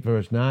 Romans 8,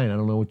 verse 9, I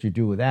don't know what you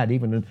do with that.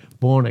 Even in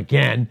born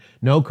again,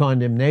 no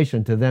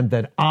condemnation to them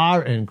that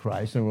are in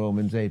Christ, in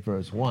Romans 8,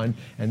 verse 1.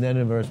 And then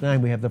in verse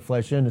 9, we have the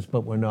flesh in us,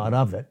 but we're not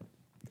of it.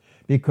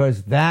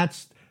 Because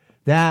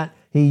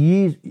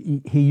he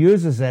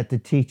uses that to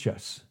teach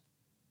us.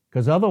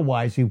 Because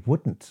otherwise he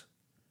wouldn't.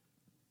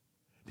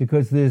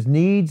 Because there's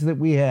needs that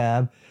we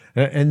have,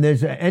 and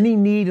there's any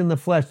need in the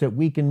flesh that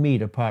we can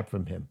meet apart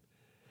from him.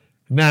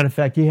 Matter of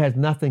fact, he has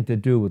nothing to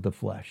do with the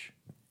flesh.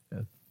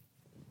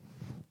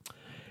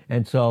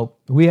 And so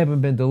we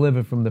haven't been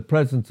delivered from the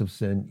presence of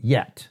sin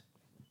yet.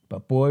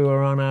 But boy,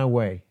 we're on our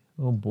way.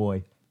 Oh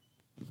boy.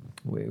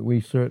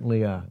 We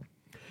certainly are.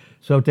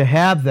 So to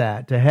have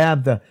that, to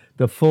have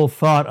the full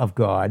thought of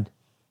God,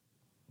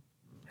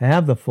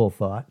 have the full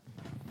thought,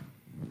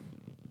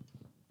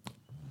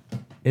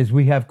 is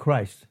we have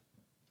Christ.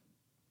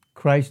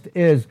 Christ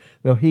is,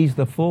 though he's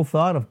the full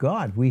thought of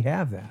God. We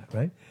have that,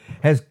 right?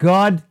 Has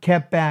God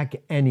kept back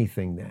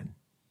anything then?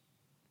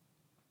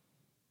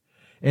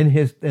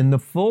 In the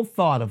full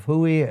thought of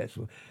who he is,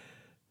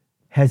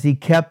 has he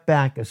kept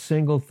back a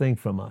single thing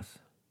from us?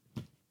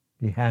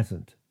 He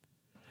hasn't.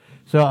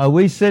 So are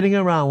we sitting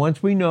around,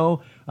 once we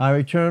know our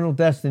eternal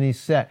destiny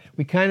set,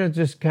 we kind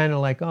of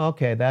like, oh,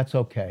 okay, that's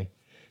okay.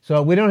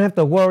 So we don't have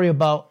to worry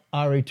about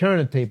our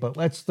eternity, but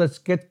let's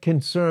get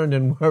concerned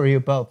and worry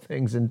about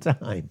things in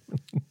time.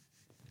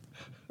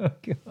 Oh,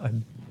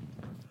 God.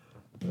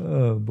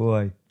 Oh,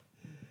 boy.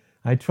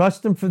 I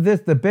trust him for this,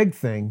 the big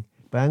thing,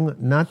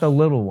 but not the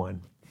little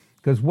one.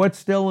 Because what's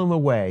still in the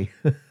way?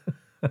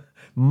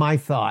 My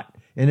thought.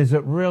 And is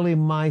it really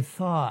my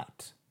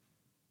thought?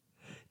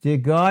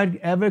 Did God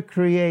ever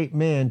create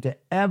man to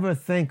ever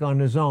think on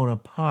his own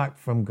apart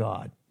from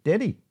God?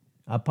 Did he?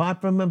 Apart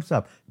from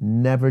himself?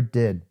 Never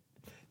did.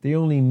 The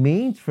only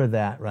means for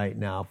that right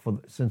now,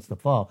 since the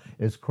fall,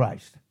 is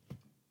Christ.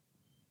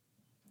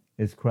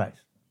 Is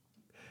Christ.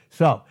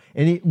 So,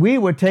 and we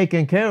were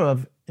taken care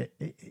of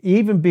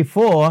even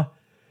before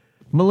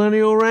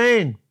millennial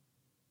reign.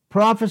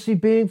 Prophecy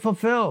being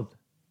fulfilled.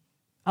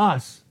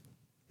 Us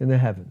in the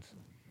heavens.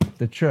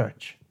 The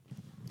church.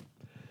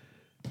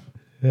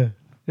 Yeah.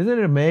 Isn't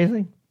it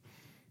amazing?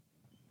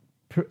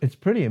 It's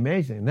pretty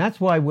amazing. And that's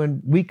why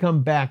when we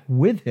come back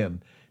with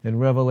him in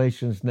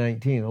Revelations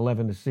 19,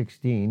 11 to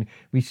 16,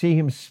 we see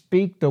him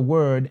speak the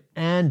word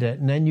and it,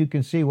 and then you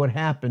can see what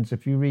happens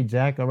if you read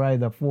Zechariah,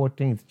 the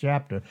 14th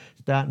chapter,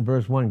 start in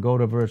verse 1, go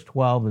to verse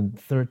 12 and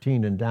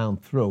 13 and down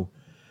through.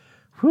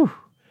 Whew.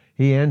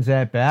 He ends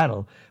that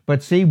battle.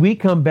 But see, we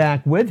come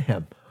back with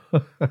him.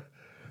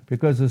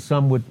 Because as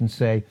some would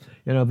say,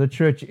 the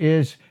church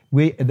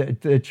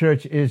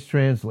is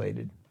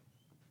translated.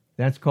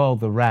 That's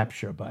called the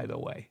rapture, by the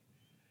way.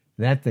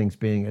 That thing's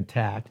being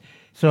attacked.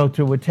 So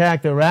to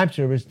attack the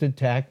rapture is to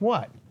attack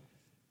what?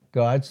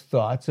 God's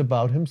thoughts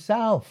about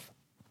himself.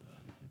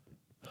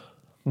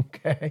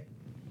 Okay?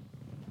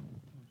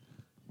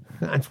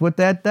 That's what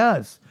that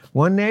does.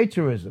 One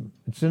naturism.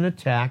 It's an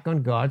attack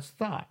on God's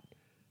thought.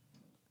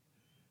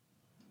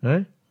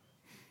 Right?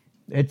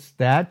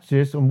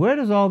 And where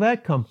does all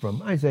that come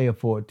from? Isaiah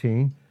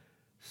 14,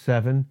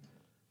 7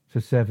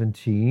 to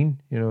 17,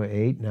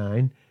 8,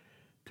 9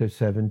 to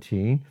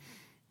 17.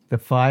 The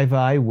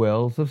 5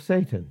 wills of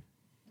Satan.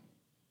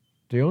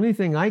 The only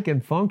thing I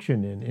can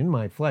function in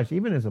my flesh,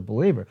 even as a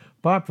believer,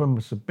 apart from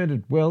a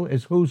submitted will,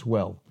 is whose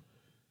will?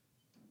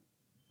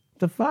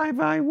 The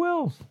 5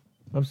 wills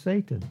of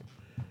Satan.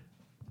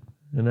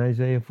 In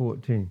Isaiah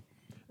 14,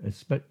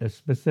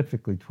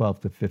 specifically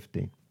 12 to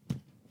 15.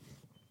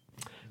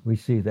 We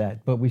see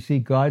that. But we see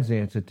God's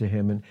answer to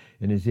him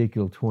in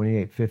Ezekiel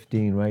 28,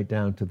 15, right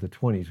down to the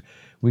 20s.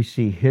 We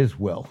see his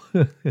will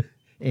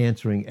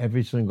answering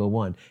every single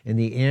one. And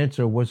the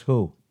answer was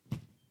who?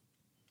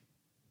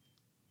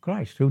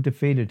 Christ. Who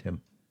defeated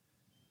him?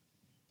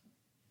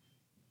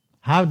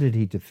 How did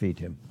he defeat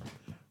him?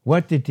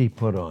 What did he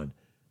put on?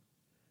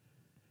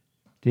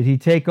 Did he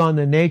take on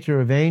the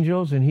nature of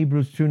angels in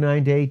Hebrews 2,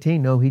 9 to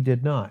 18? No, he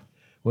did not.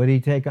 What did he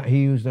take on? He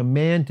used a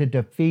man to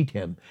defeat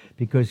him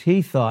because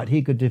he thought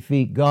he could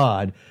defeat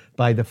God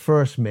by the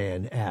first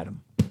man,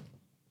 Adam.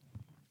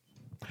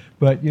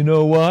 But you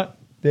know what?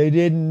 They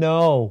didn't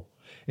know.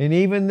 And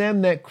even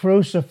them that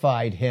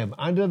crucified him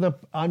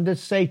under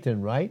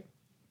Satan, right?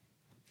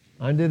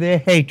 Under their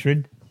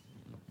hatred,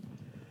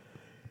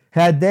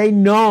 had they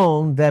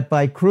known that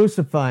by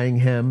crucifying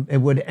him, it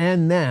would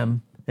end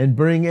them and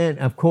bring in,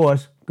 of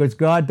course, because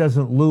God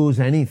doesn't lose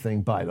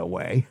anything, by the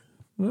way.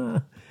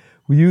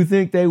 You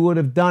think they would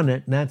have done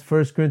it, and that's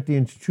 1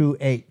 Corinthians 2,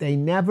 8. They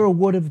never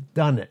would have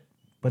done it.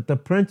 But the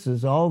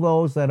princes, all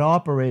those that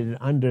operated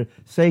under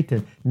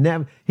Satan,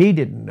 he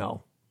didn't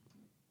know.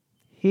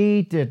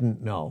 he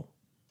didn't know.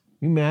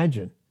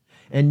 Imagine.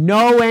 And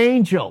no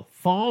angel,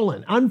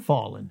 fallen,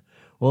 unfallen,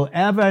 will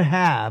ever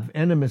have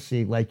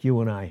intimacy like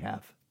you and I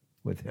have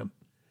with him.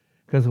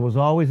 Because it was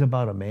always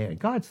about a man.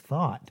 God's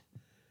thought.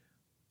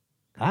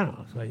 I don't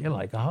know. So you're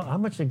like, how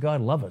much did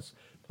God love us?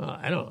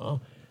 I don't know.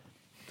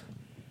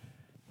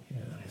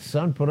 His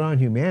son put on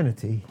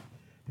humanity.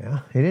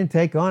 Yeah, he didn't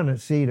take on a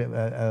seed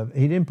of,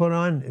 he didn't put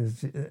on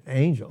his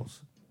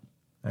angels.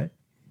 Right?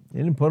 He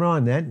didn't put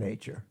on that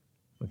nature.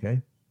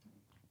 Okay?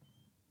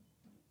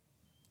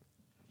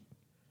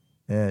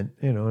 And,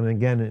 and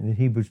again in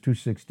Hebrews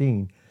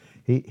 2:16,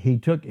 he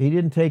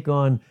didn't take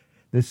on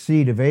the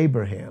seed of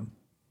Abraham,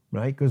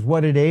 right? Because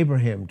what did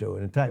Abraham do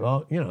in the time?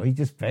 Well, he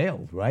just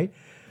failed, right?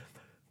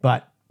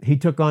 But he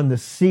took on the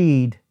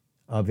seed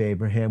of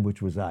Abraham,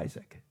 which was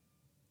Isaac.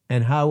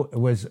 And how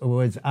was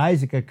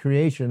Isaac a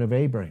creation of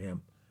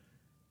Abraham?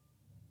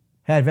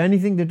 Have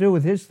anything to do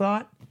with his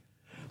thought?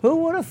 Who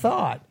would have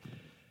thought?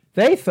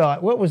 They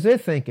thought, what was their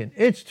thinking?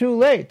 It's too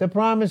late. The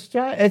promised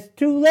child, it's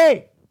too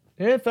late.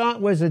 Their thought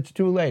was it's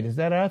too late. Is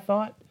that our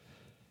thought?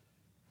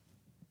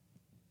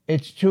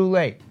 It's too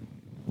late.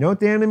 You know what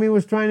the enemy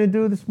was trying to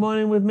do this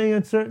morning with me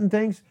on certain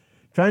things?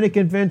 Trying to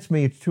convince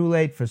me it's too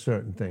late for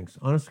certain things.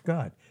 Honest to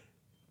God.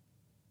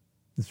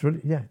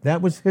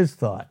 That was his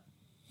thought.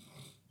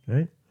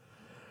 Right?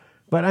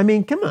 But I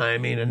mean, come on. I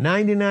mean, a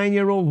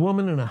 99-year-old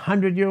woman and a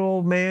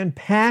 100-year-old man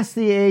past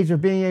the age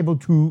of being able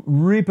to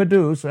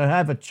reproduce or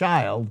have a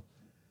child.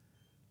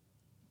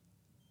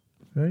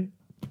 Right?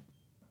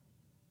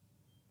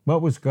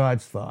 What was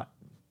God's thought?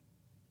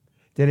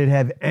 Did it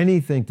have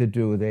anything to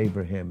do with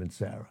Abraham and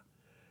Sarah?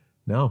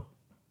 No.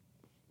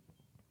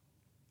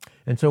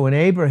 And so when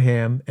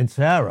Abraham and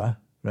Sarah,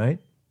 right?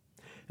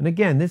 And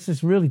again, this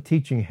is really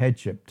teaching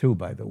headship too,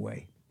 by the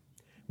way,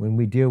 when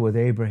we deal with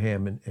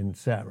Abraham and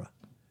Sarah.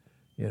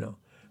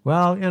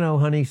 Well,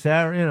 honey,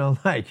 Sarah,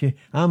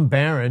 I'm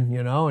barren,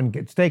 and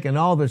it's taken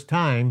all this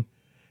time.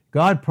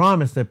 God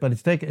promised it, but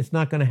it's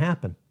not going to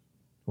happen.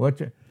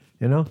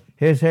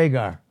 Here's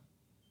Hagar.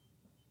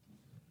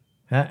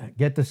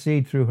 Get the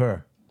seed through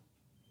her.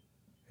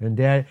 And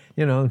dad,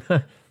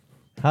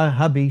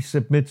 hubby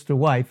submits to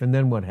wife, and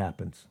then what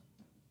happens?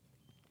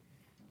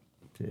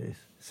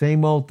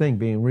 Same old thing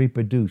being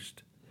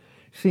reproduced.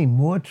 See,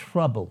 more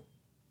trouble.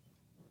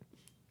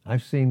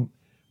 I've seen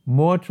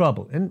more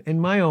trouble in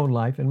my own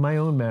life, in my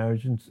own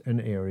marriage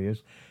and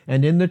areas,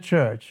 and in the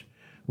church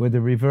with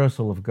the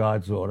reversal of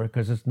God's order,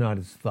 because it's not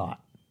his thought.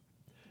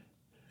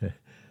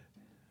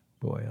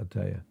 Boy, I'll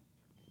tell you.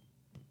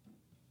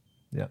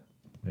 Yeah,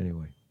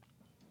 anyway.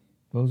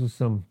 Those are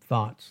some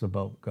thoughts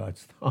about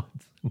God's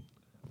thoughts.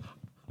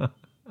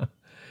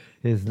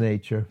 His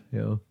nature,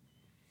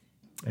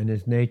 and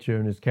his nature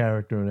and his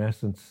character and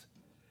essence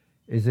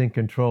is in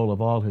control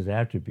of all his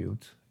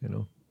attributes,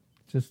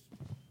 Just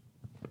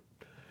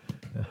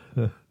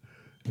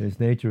his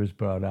nature is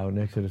brought out in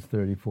Exodus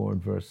 34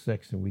 and verse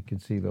 6, and we can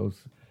see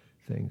those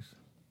things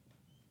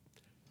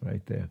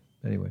right there.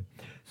 Anyway,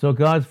 so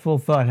God's full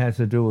thought has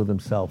to do with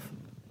himself.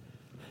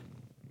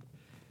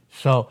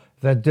 So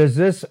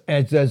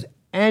does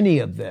any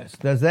of this,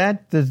 does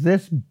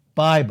this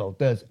Bible,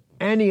 does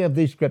any of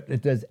these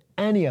scriptures, does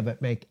any of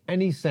it make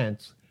any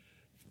sense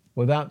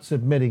without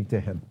submitting to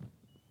him?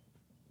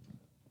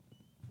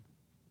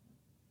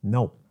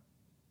 No.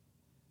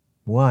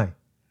 Why?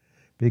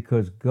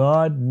 Because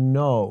God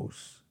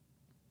knows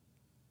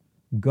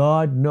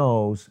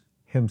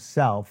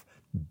himself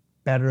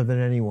better than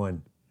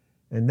anyone.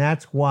 And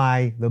that's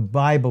why the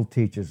Bible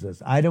teaches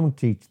us. I don't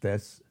teach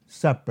this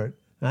separate.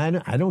 I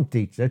don't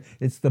teach it.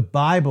 It's the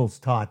Bible's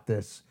taught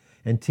this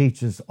and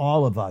teaches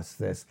all of us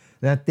this.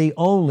 That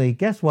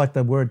guess what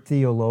the word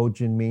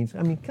theologian means?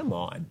 I mean, come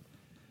on.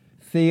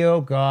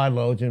 Theo, God,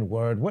 logian,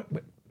 word.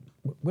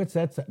 What's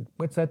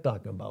that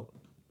talking about?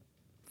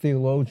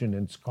 Theologian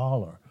and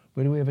scholar.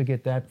 Where do we ever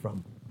get that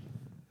from?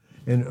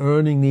 And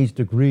earning these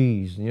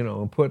degrees,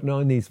 and putting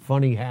on these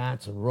funny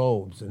hats and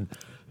robes and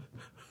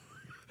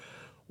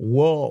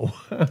whoa.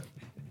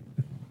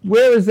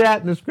 Where is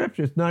that in the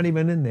scripture? It's not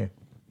even in there.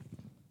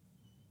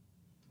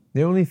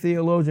 The only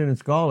theologian and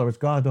scholar is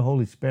God the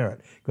Holy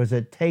Spirit, because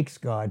it takes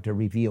God to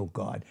reveal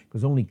God,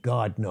 because only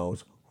God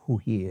knows who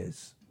he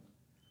is.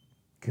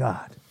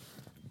 God.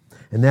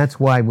 And that's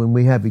why when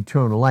we have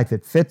eternal life,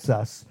 it fits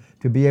us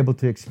to be able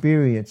to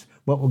experience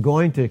what we're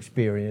going to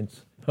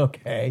experience,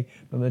 okay,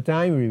 from the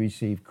time we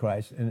receive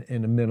Christ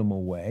in a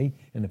minimal way,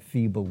 in a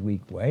feeble,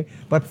 weak way,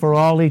 but for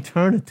all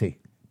eternity.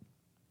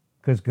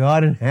 Because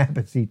God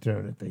inhabits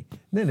eternity.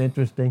 Isn't that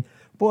interesting?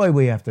 Boy,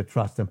 we have to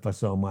trust him for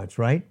so much,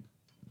 right?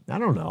 I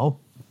don't know.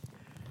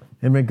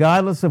 And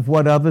regardless of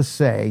what others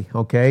say,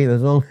 okay,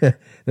 there's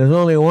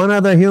only one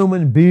other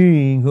human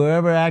being who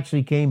ever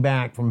actually came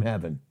back from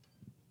heaven,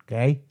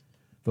 okay?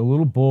 The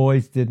little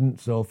boys didn't,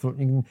 so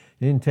you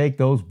didn't take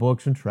those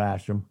books and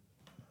trash them.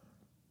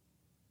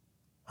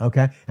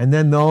 Okay? And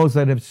then those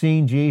that have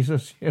seen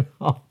Jesus,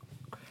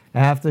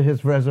 after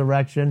his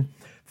resurrection,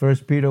 1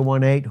 Peter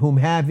 1:8, whom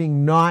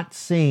having not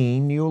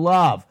seen, you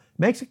love.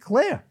 Makes it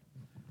clear.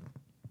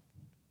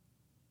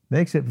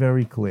 Makes it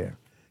very clear.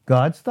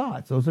 God's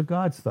thoughts. Those are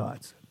God's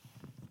thoughts.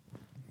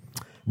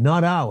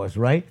 Not ours,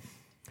 right?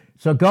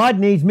 So God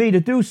needs me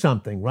to do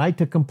something, right?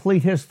 To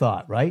complete his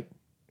thought, right?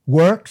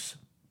 Works.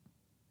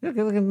 Look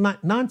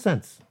at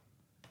nonsense.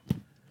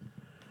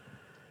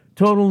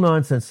 Total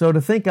nonsense. So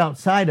to think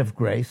outside of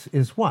grace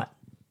is what?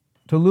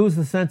 To lose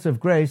the sense of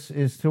grace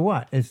is to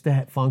what? Is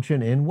to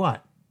function in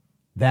what?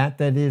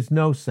 That is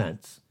no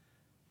sense.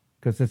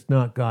 Because it's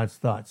not God's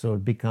thought, so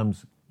it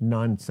becomes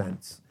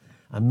nonsense.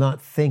 I'm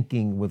not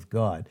thinking with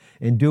God.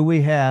 And do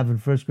we have in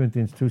 1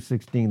 Corinthians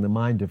 2:16 the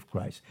mind of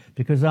Christ?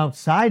 Because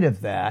outside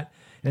of that,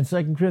 in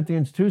 2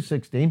 Corinthians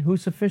 2:16,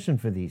 who's sufficient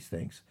for these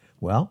things?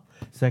 Well,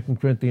 2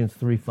 Corinthians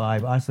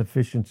 3:5, our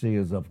sufficiency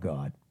is of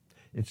God.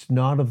 It's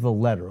not of the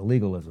letter,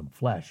 legalism,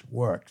 flesh,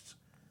 works.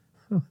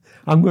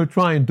 I'm going to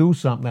try and do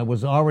something that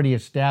was already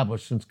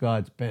established since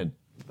God's pen.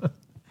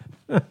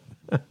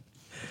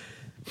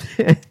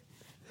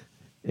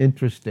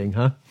 Interesting,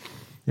 huh?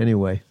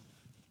 Anyway,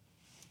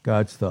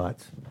 God's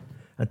thoughts.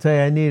 I tell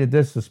you, I needed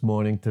this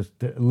morning to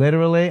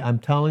literally, I'm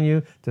telling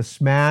you, to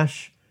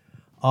smash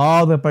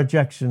all the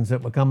projections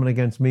that were coming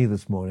against me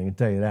this morning. I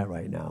tell you that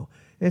right now.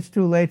 It's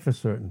too late for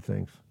certain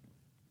things.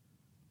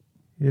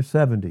 You're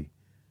 70.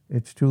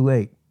 It's too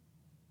late.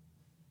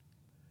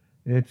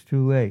 It's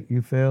too late.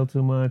 You failed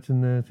too much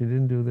in this. You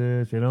didn't do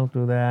this. You don't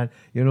do that.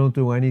 You don't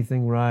do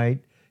anything right.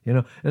 You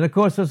know, and of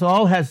course, this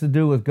all has to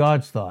do with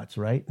God's thoughts,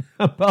 right?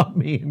 About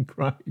me in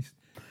Christ.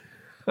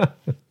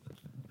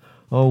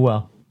 Oh,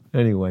 well.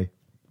 Anyway.